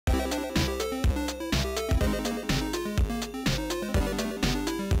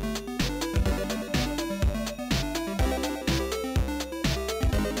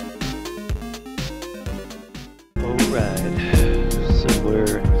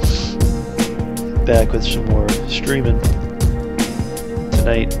back with some more streaming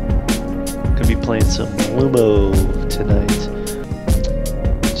tonight. Gonna be playing some Lumo tonight.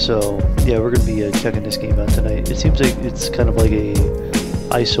 So yeah, we're gonna be checking this game out tonight. It seems like it's kind of like a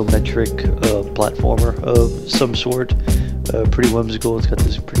isometric platformer of some sort. Pretty whimsical. It's got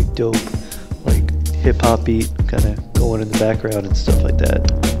this pretty dope like hip hop beat kind of going in the background and stuff like that.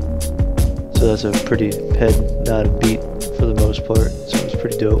 So that's a pretty head nodded beat for the most part. So it's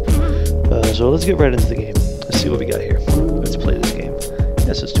pretty dope. So let's get right into the game. Let's see what we got here. Let's play this game.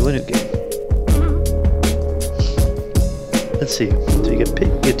 Yes, let's do a new game. Let's see. So you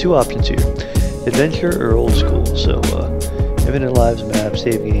get two options here: adventure or old school. So infinite lives, map,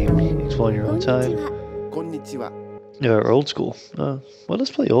 save game, explore in your own time. Or old school. Well, let's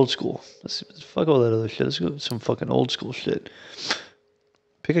play old school. Let's fuck all that other shit. Let's go with some fucking old school shit.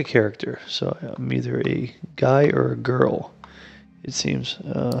 Pick a character. So I'm either a guy or a girl. It seems.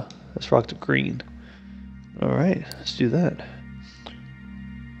 Let's rock the green. Alright, let's do that.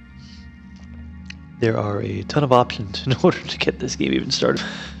 There are a ton of options in order to get this game even started.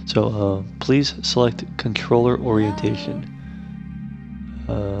 So please select controller orientation.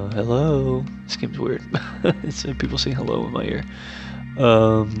 Hello. This game's weird. It's people saying hello in my ear.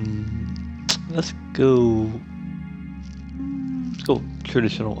 Let's go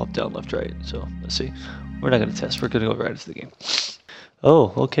traditional up, down, left, right. So let's see. We're not gonna test. We're gonna go right into the game.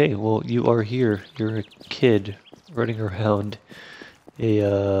 Oh, okay. Well, you are here. You're a kid running around a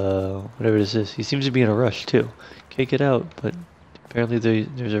whatever this is. He seems to be in a rush too. Can't get out, but apparently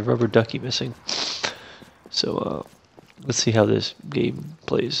there's a rubber ducky missing. So let's see how this game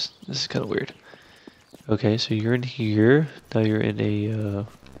plays. This is kind of weird. Okay, so you're in here. Now you're in a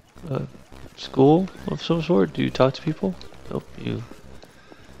school of some sort. Do you talk to people? Nope. Do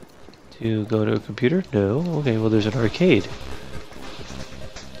you go to a computer? No. Okay, well there's an arcade.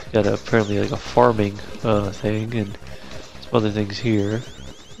 Got apparently like a farming thing and some other things here.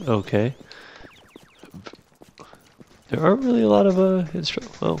 Okay. There aren't really a lot of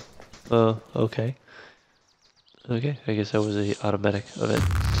okay. Okay, I guess that was a automatic event.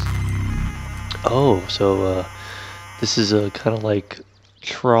 Oh, so this is a kind of like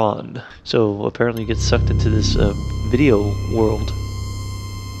Tron. So apparently you get sucked into this video world.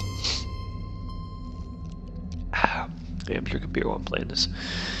 Okay, I'm drinking beer while I'm playing this.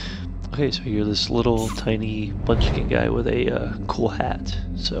 Okay, so you're this little tiny munchkin guy with a cool hat.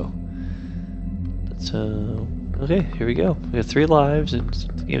 So that's okay. Here we go. We have 3 lives and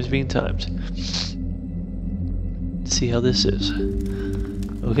the game's being timed. Let's see how this is.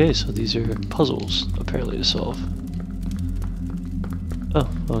 Okay, so these are puzzles apparently to solve. Oh,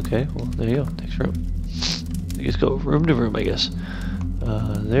 okay. Well, there you go. Next room. I guess go room to room. I guess.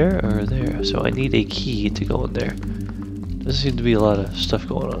 There or there. So I need a key to go in there. Doesn't seem to be a lot of stuff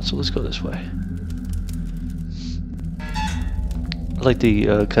going on, so let's go this way. I like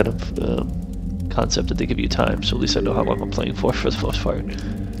the kind of concept that they give you time, so at least I know how long I'm playing for the most part.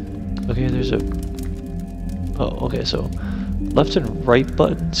 Okay, there's a... Oh, okay, so left and right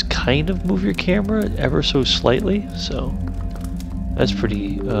buttons kind of move your camera ever so slightly, so that's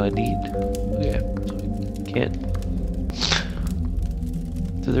pretty neat. Okay, so I can't...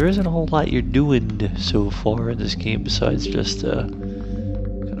 So there isn't a whole lot you're doing so far in this game besides just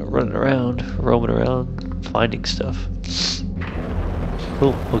kind of running around, roaming around, finding stuff.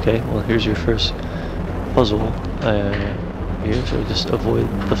 Cool, okay, well here's your first puzzle here, so just avoid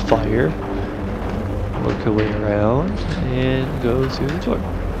the fire, work your way around, and go through the door.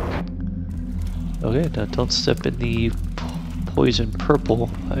 Okay, now don't step in the poison purple,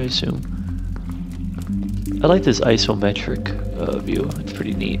 I assume. I like this isometric view. It's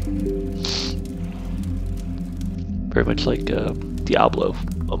pretty neat. Very much like Diablo,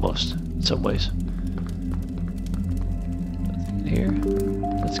 almost, in some ways. Nothing here.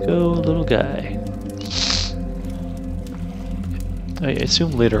 Let's go, little guy. I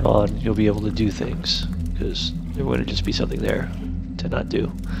assume later on you'll be able to do things, because there wouldn't just be something there to not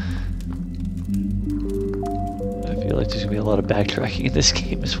do. I feel like there's going to be a lot of backtracking in this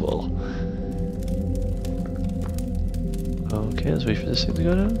game as well. Okay, let's wait for this thing to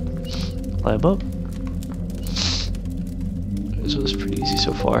go down. Climb up. So this is pretty easy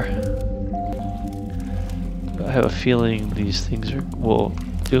so far. I have a feeling these things will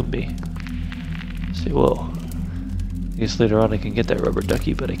doom me. Say, whoa. I guess later on I can get that rubber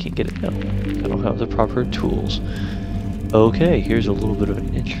ducky, but I can't get it now. I don't have the proper tools. Okay, here's a little bit of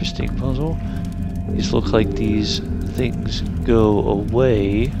an interesting puzzle. These look like these things go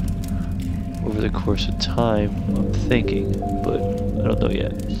away over the course of time, I'm thinking, but I don't know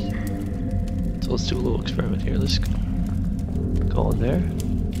yet. So let's do a little experiment here. Let's go in there.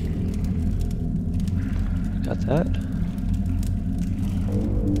 Got that.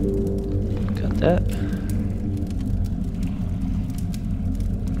 Got that.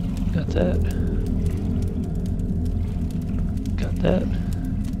 Got that. Got that.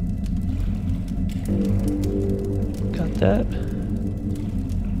 Got that.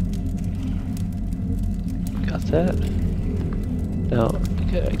 Got that. Now,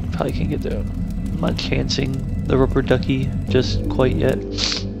 okay, I probably can't get there. I'm not chancing the rubber ducky just quite yet.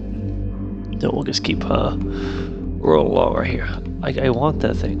 No, we'll just keep rolling along right here. I want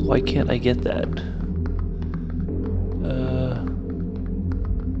that thing. Why can't I get that?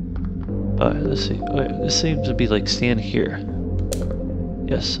 Alright, let's see. Okay, this seems to be like stand here.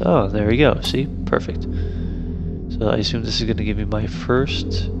 Yes. Oh, there we go. See? Perfect. So I assume this is going to give me my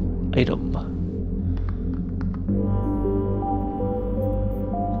first item.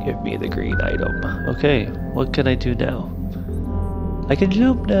 Give me the green item. Okay, what can I do now? I can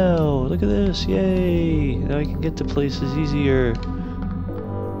jump now! Look at this! Yay! Now I can get to places easier.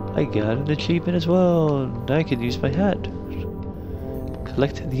 I got an achievement as well. Now I can use my hat.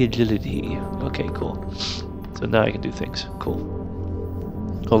 Collect the agility. Okay, cool. So now I can do things. Cool.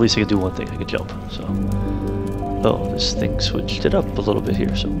 Well, at least I can do one thing. I can jump. So, oh, this thing switched it up a little bit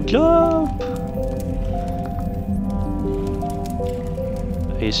here. So jump.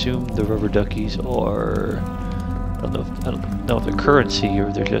 I assume the rubber duckies are. I don't know if they're currency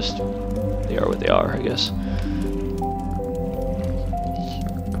or they're just. They are what they are, I guess.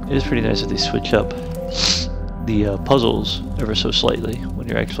 It is pretty nice that they switch up the puzzles ever so slightly when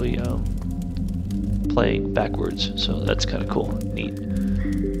you're actually playing backwards. So that's kind of cool. Neat. I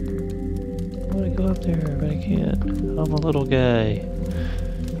want to go up there, but I can't. I'm a little guy.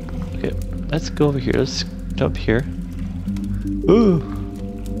 Okay, let's go over here. Let's jump here. Ooh!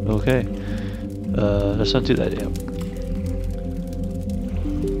 Okay. Let's not do that yet.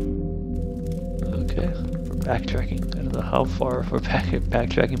 Okay, we're backtracking. I don't know how far we're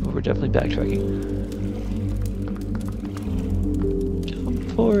backtracking, but we're definitely backtracking.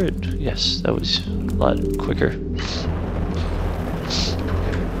 Jump forward! Yes, that was a lot quicker.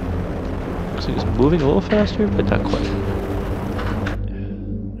 Looks like it's moving a little faster, but not quite.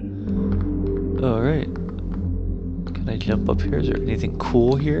 Alright. Can I jump up here? Is there anything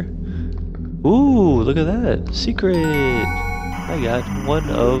cool here? Ooh, look at that! Secret! I got one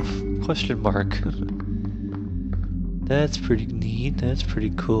of question mark. That's pretty neat. That's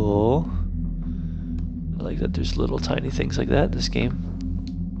pretty cool. I like that there's little tiny things like that in this game.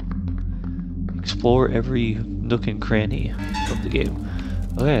 Explore every nook and cranny of the game.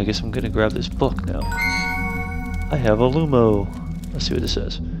 Okay, I guess I'm gonna grab this book now. I have a Lumo. Let's see what this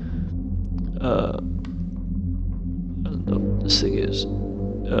says. I don't know what this thing is.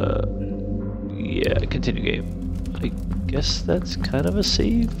 Yeah, continue game. I guess that's kind of a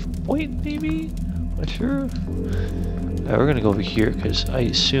save point, maybe? Not sure. Alright, we're gonna go over here because I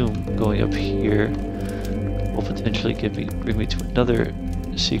assume going up here will potentially bring me to another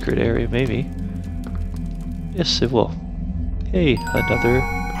secret area, maybe. Yes, it will. Hey, another.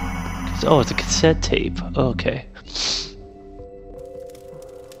 Oh, it's a cassette tape. Okay.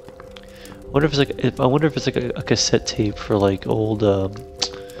 I wonder if it's like a cassette tape for like old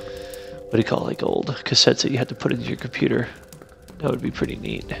what do you call it, like old cassettes that you had to put into your computer. That would be pretty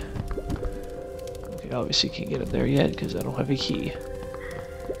neat. Okay, obviously can't get in there yet because I don't have a key.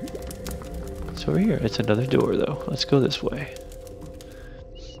 It's over here. It's another door though. Let's go this way.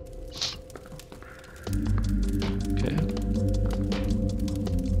 Okay.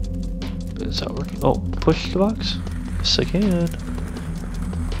 But it's not working. Oh, push the box? Yes, I can.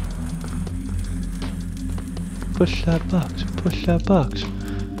 Push that box. Push that box.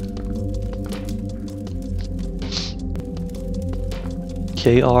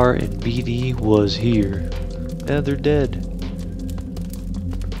 KR and BD was here. Yeah, they're dead.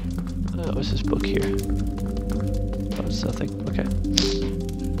 Oh, what's this book here? Oh, it's nothing. Okay.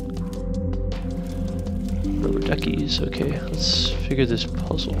 Rubber duckies. Okay, let's figure this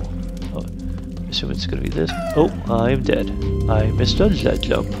puzzle. Oh, I assume it's gonna be this. Oh, I'm dead. I misjudged that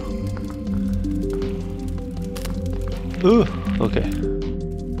jump. Ooh, okay.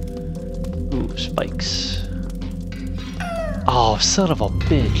 Ooh, spikes. Oh, son of a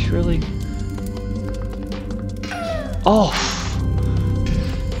bitch, really? Oh!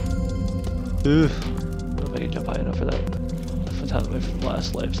 Ugh. I don't know if I can jump high enough for that. For the time away from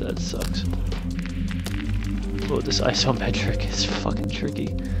last life, so that sucks. Oh, this isometric is fucking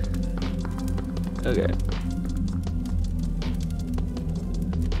tricky. Okay.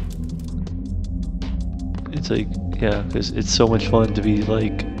 It's like, yeah, because it's so much fun to be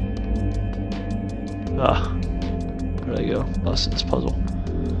like... Where'd I go? Lost in this puzzle.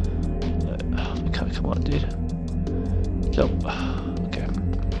 Oh my god, come on, dude. Jump. Okay.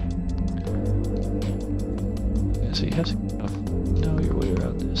 Yeah, so you have to know your way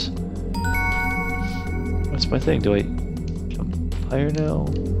around this. What's my thing? Do I jump higher now?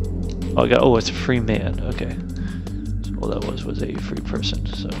 Oh, I got. Oh, it's a free man. Okay. So all that was a free person.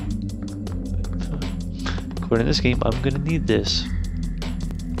 So, according to this game, I'm gonna need this.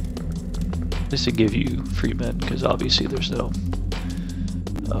 Just to give you free men, because obviously there's no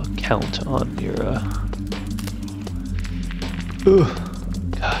count on your. Oh,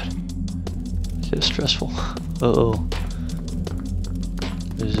 God. This is stressful. Uh-oh.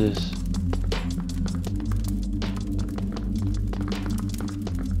 What is this?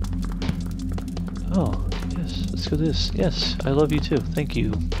 Oh, yes. Let's go this. Yes, I love you too. Thank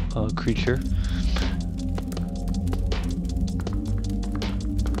you, creature.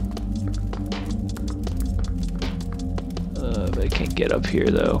 I can't get up here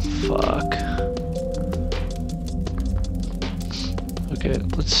though. Fuck. Okay,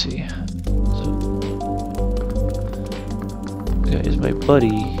 let's see. So, okay, is my buddy.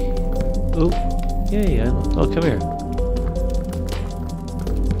 Oh, yay! Oh, come here.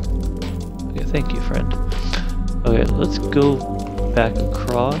 Okay, thank you, friend. Okay, let's go back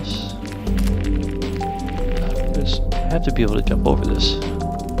across. I have to be able to jump over this.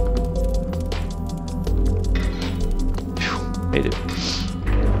 Made it.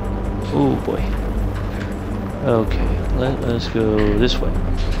 Oh boy. Okay, let us go this way.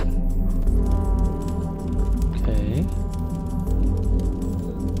 Okay.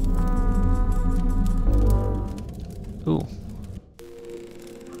 Ooh.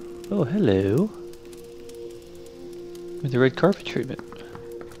 Oh, hello. With the red carpet treatment.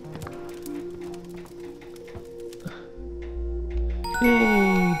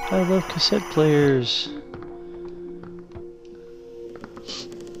 Yay! I love cassette players.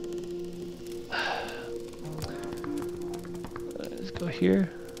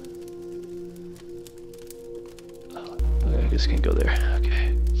 Here. Oh, okay, I guess I can't go there.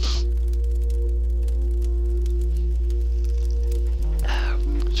 Okay.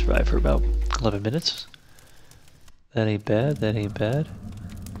 Survive for about 11 minutes. That ain't bad. That ain't bad.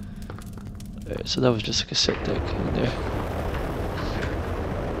 Alright, so that was just a cassette deck in there.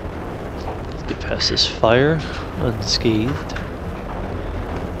 Let's get past this fire unscathed,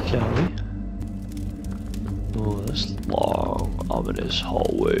 shall we? Oh, this long, ominous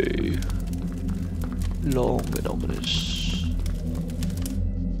hallway. Long and ominous.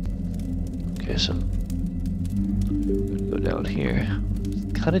 Okay, so I'm gonna go down here.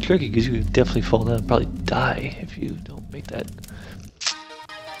 Kind of tricky because you could definitely fall down and probably die if you don't make that.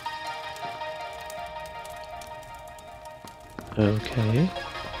 Okay.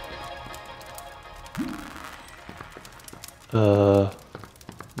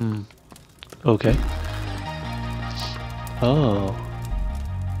 Okay. Oh.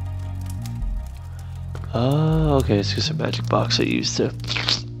 Oh, okay, it's just a magic box I used to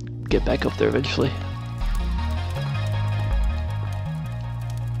get back up there eventually.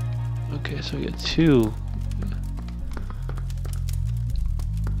 Okay, so we got two.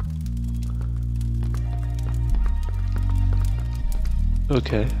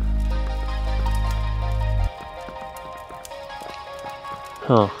 Okay.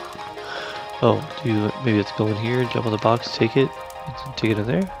 Huh. Oh, do you maybe have to go in here, jump on the box, take it in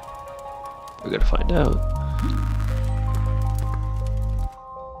there? We're gonna find out.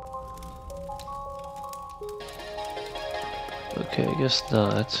 Okay, I guess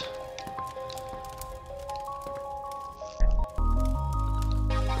not.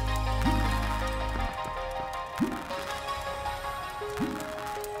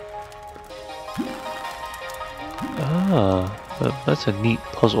 Ah, that's a neat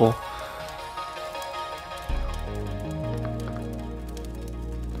puzzle.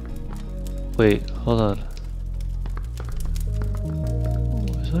 Wait, hold on.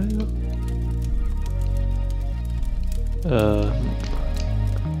 Was I?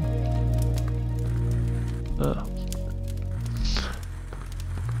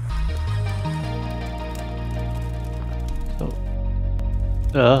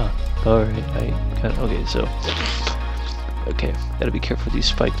 Alright, I kind of, okay, so, okay, gotta be careful with these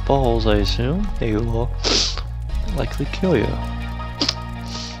spiked balls, I assume. They will likely kill you.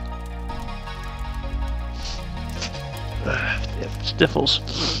 Sniffles.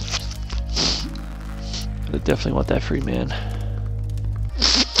 I definitely want that free man.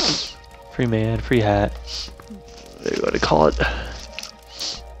 Free man, free hat. What do you want to call it?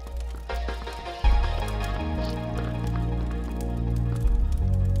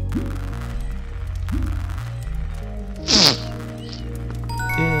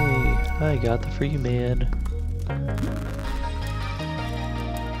 Yay! I got the free man.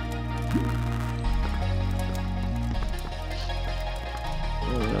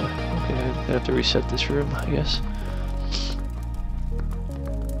 Gonna have to reset this room, I guess.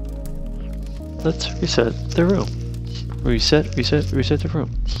 Let's reset the room. Reset the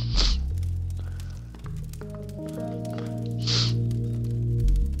room.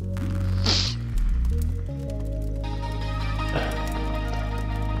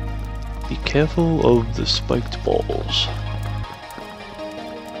 Be careful of the spiked balls.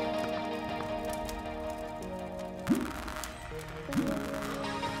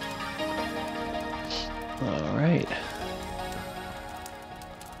 Alright.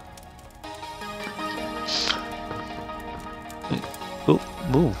 Oh,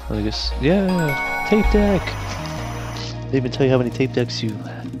 move. I guess. Yeah, tape deck. They even tell you how many tape decks you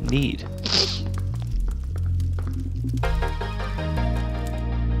need.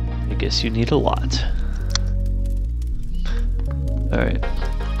 I guess you need a lot. Alright.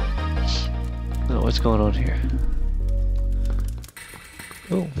 Oh, what's going on here?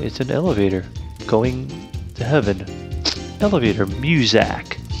 Oh, it's an elevator going to heaven. Elevator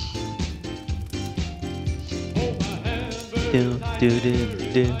music. Do do do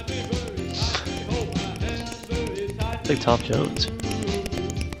do. It's like Tom Jones.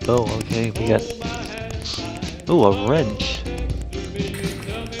 Oh, okay. We got. Oh, a wrench.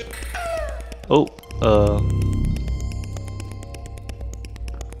 Oh,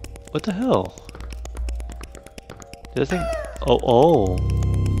 what the hell? Did I think? Oh,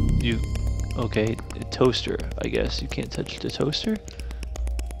 you. Okay, a toaster. I guess you can't touch the toaster.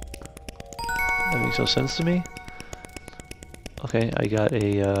 That makes no sense to me. Okay, I got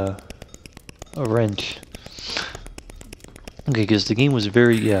a wrench. Okay, because the game was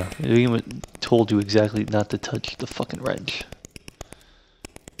very, the game told you exactly not to touch the fucking wrench.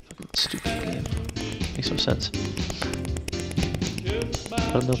 Fucking stupid game. Makes no sense.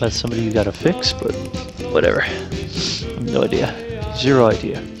 I don't know if that's somebody you gotta fix, but whatever. No idea. Zero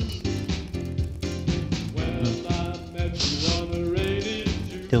idea.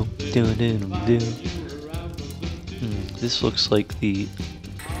 This looks like the...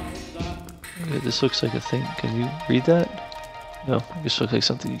 Yeah, this looks like a thing. Can you read that? No, it just looks like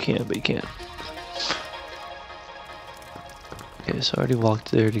something you can, but you can't. Okay, so I already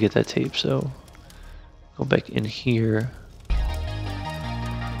walked there to get that tape, so... Go back in here.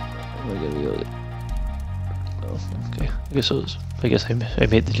 Oh, okay. I guess I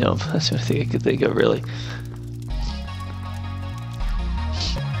made the jump. That's the only thing I could think of, really.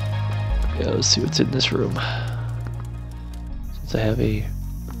 Yeah, let's see what's in this room. Since I have a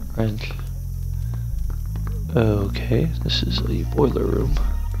wrench. Okay, this is a boiler room.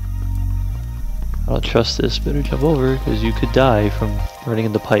 I don't trust this, better jump over, because you could die from running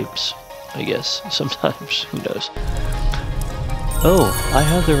into pipes, I guess, sometimes, who knows. Oh, I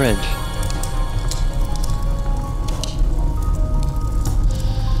have the wrench.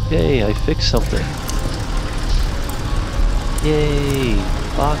 Yay, I fixed something. Yay,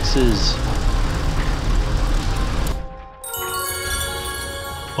 boxes.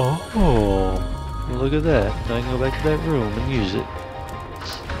 Oh, look at that. Now I can go back to that room and use it.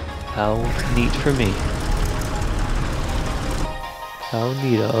 How neat for me. How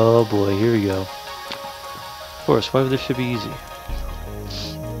neat. Oh boy, here we go. Of course, why would this should be easy?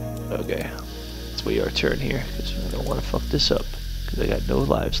 Okay, let's wait our turn here, because I don't want to fuck this up, because I got no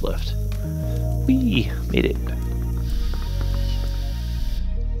lives left. Whee! Made it.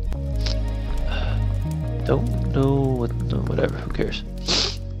 Don't know what, no, whatever, who cares?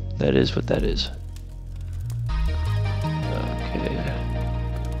 That is what that is. Okay.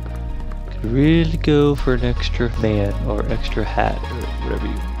 Could really go for an extra man, or extra hat, or whatever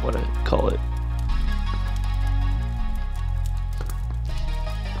you want to call it.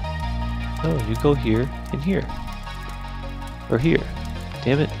 Oh, you go here, and here. Or here.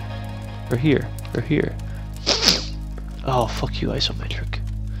 Damn it. Or here, or here. Oh, fuck you, isometric.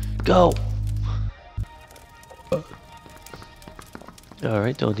 Go!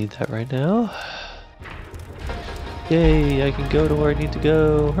 Alright, don't need that right now. Yay, I can go to where I need to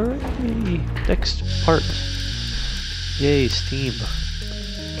go. Hooray! Next part. Yay, steam.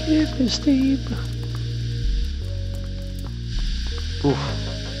 Give me steam. Oof,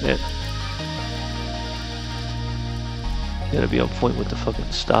 man. You gotta be on point with the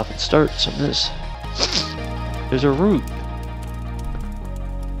fucking stop and starts on this. There's a root.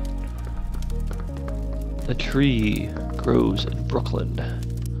 A tree grows in Brooklyn.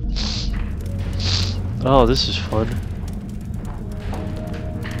 Oh, this is fun.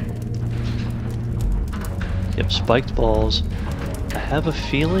 Yep, spiked balls. I have a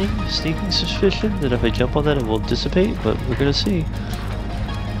feeling, sneaking suspicion, that if I jump on that it will dissipate, but we're gonna see.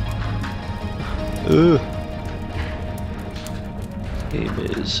 Ugh. Game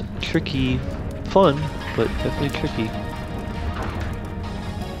is tricky, fun, but definitely tricky.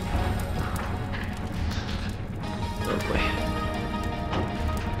 Oh boy.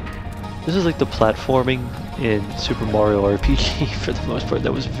 This is like the platforming in Super Mario RPG for the most part.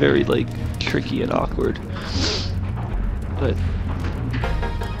 That was very like tricky and awkward. But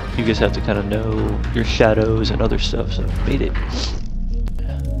you guys have to kind of know your shadows and other stuff, so made it.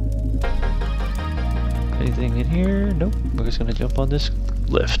 Anything in here? Nope. We're just gonna jump on this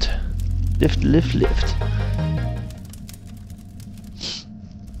lift. Lift, lift, lift.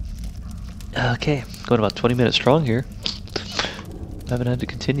 Okay, going about 20 minutes strong here. Haven't had to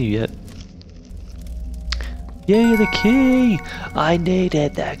continue yet. Yay, the key! I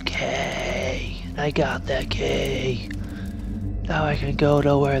needed that key! I got that key! Now I can go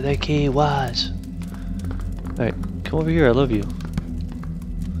to where the key was. Alright, come over here, I love you.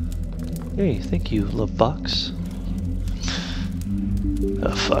 Hey, thank you, love box.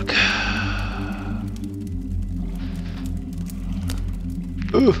 Oh, fuck.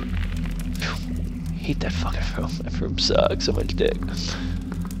 Ooh! Hate that fucking room. That room sucks. So much dick.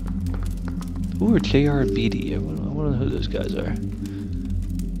 Ooh, JR and BD. I want to know who those guys are.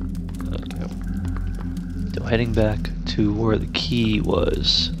 Okay. So heading back to where the key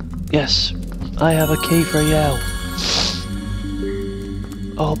was. Yes! I have a key for you!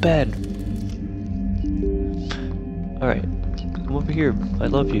 Oh, Ben! Alright. Come over here. I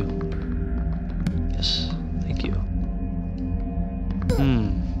love you. Yes. Thank you.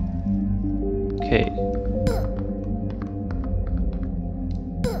 Okay.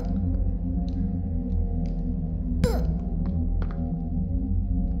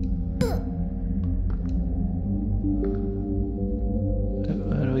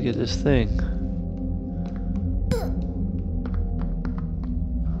 How do we get this thing?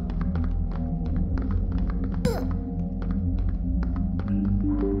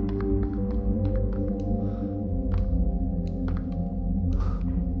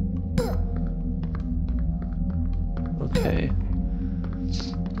 Okay.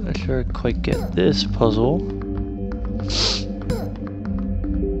 Not sure I quite get this puzzle.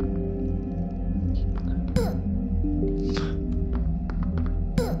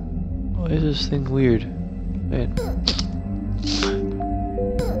 Why is this thing weird? Man.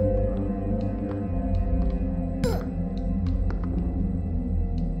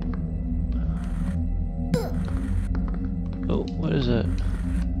 Oh, what is that?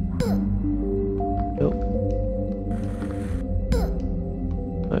 Nope.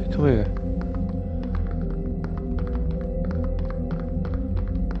 Alright, come here.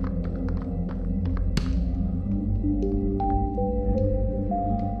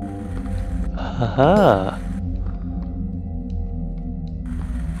 Haha.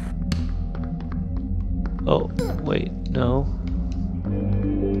 Oh, wait, no.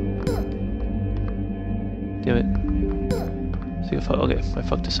 Damn it. Okay, I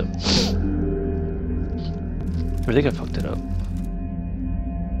fucked this up. I think I fucked it up.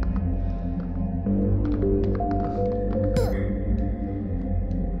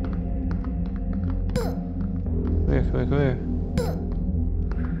 Come here.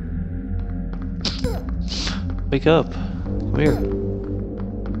 Wake up. Come here.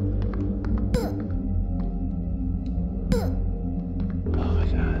 Oh my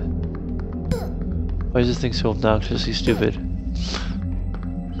god. Why is this thing so obnoxiously stupid?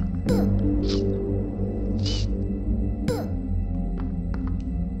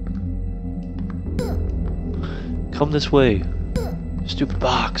 Come this way. Stupid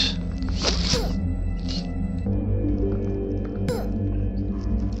box.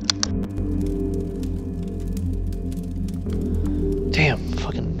 Damn,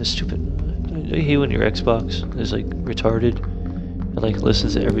 fucking stupid. I hate when your Xbox is like retarded and like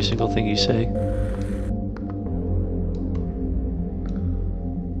listens to every single thing you say.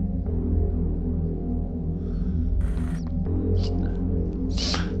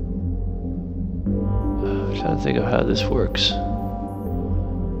 I'm trying to think of how this works.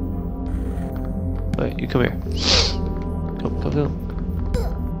 Wait, you come here. Come.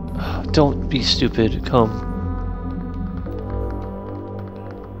 Oh, don't be stupid. Come.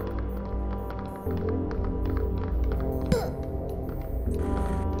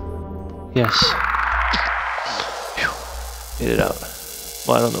 Yes. Phew. Made it out.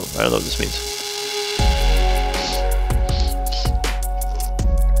 Well, I don't know what this means.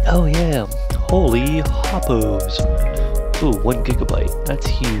 Oh yeah. Holy hoppos. Ooh, 1 gigabyte. That's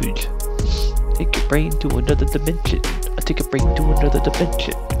huge. Take your brain to another dimension. I take your brain to another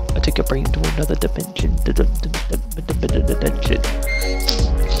dimension. I take your brain to another dimension.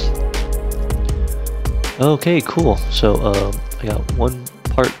 Okay, cool. So, I got one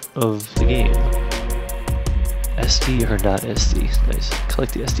part of the game. SD or not SD? Nice.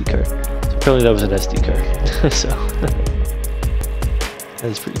 Collect the SD card. So apparently that was an SD card. So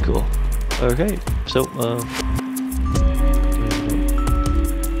that's pretty cool. Okay, so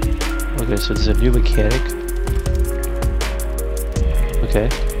okay, so there's a new mechanic. Okay.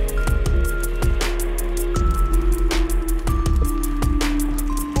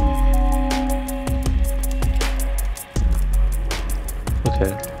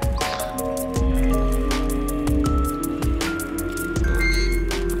 Okay.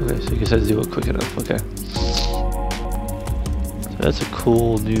 Okay, so you guys had to do it quick enough. Okay. So that's a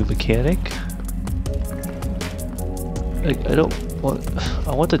cool new mechanic. I don't want.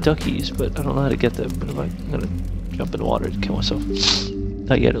 I want the duckies, but I don't know how to get them. But I'm gonna jump in the water to kill myself.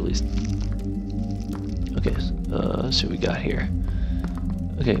 Not yet, at least. Okay. Let's see what we got here.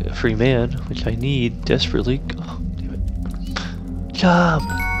 Okay, a free man, which I need desperately. Oh, damn it. Jump!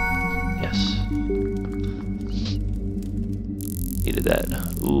 Yes. Needed that.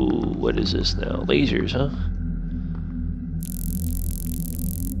 Ooh, what is this now? Lasers, huh?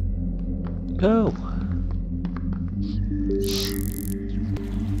 Go!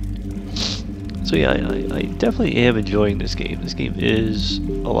 So yeah, I definitely am enjoying this game. This game is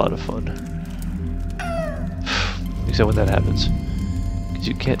a lot of fun. Except when that happens. Because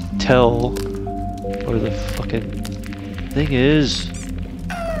you can't tell where the fucking thing is.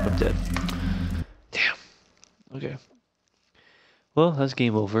 I'm dead. Damn. Okay. Well, that's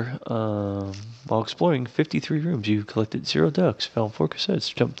game over. While exploring 53 rooms, you collected 0 ducks, found 4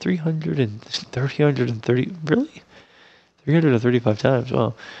 cassettes, jumped 330, really? 335 times,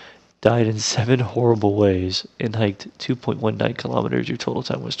 wow. Died in 7 horrible ways, and hiked 2.19 kilometers. Your total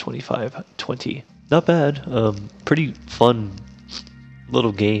time was 25:20. Not bad. Pretty fun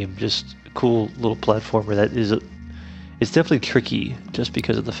little game. Just a cool little platformer that is... It's definitely tricky, just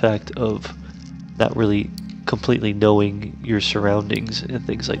because of the fact of not really completely knowing your surroundings and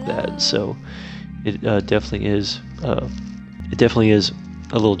things like that. So it definitely is a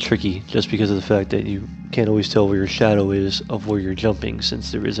little tricky, just because of the fact that you can't always tell where your shadow is of where you're jumping,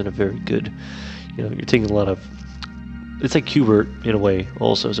 since there isn't a very good, you're taking a lot of, it's like Qbert in a way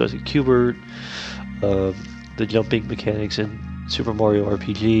also. So it's like Qbert, the jumping mechanics in Super Mario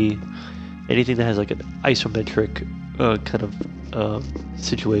RPG, anything that has like an isometric kind of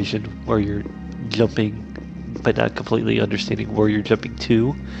situation where you're jumping but not completely understanding where you're jumping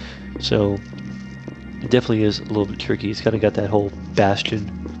to. So it definitely is a little bit tricky. It's kind of got that whole Bastion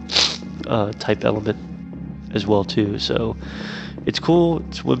type element as well too. So it's cool,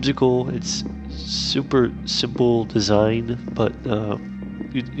 it's whimsical, it's super simple design, but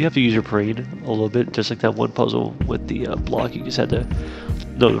you have to use your brain a little bit, just like that one puzzle with the block. You just had to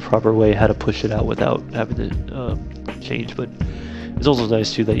know the proper way how to push it out without having to change. But it's also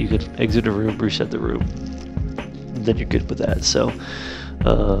nice too that you could exit a room, reset the room, and then you're good with that. So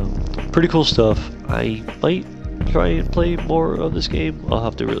pretty cool stuff. I might try and play more of this game. I'll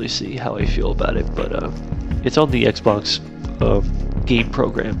have to really see how I feel about it, but it's on the Xbox game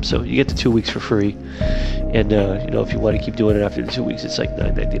program, so you get the 2 weeks for free. And if you want to keep doing it after the 2 weeks, it's like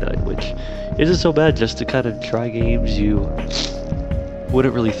 $9.99, which isn't so bad, just to kind of try games you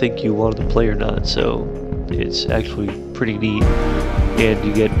wouldn't really think you wanted to play or not. So it's actually pretty neat, and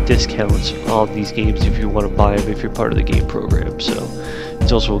you get discounts on these games if you want to buy them if you're part of the game program. So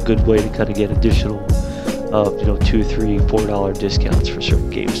it's also a good way to kind of get additional $2, $3, $4 discounts for certain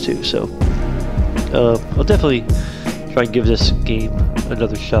games too. So I'll definitely try and give this game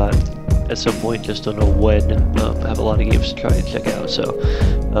another shot at some point. Just don't know when. I have a lot of games to try and check out, so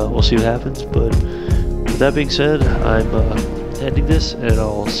we'll see what happens. But with that being said, I'm ending this, and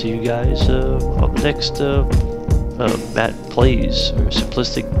I'll see you guys on the next Matt Plays, or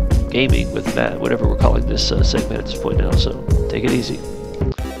Simplistic Gaming with Matt, whatever we're calling this segment at this point now. So take it easy.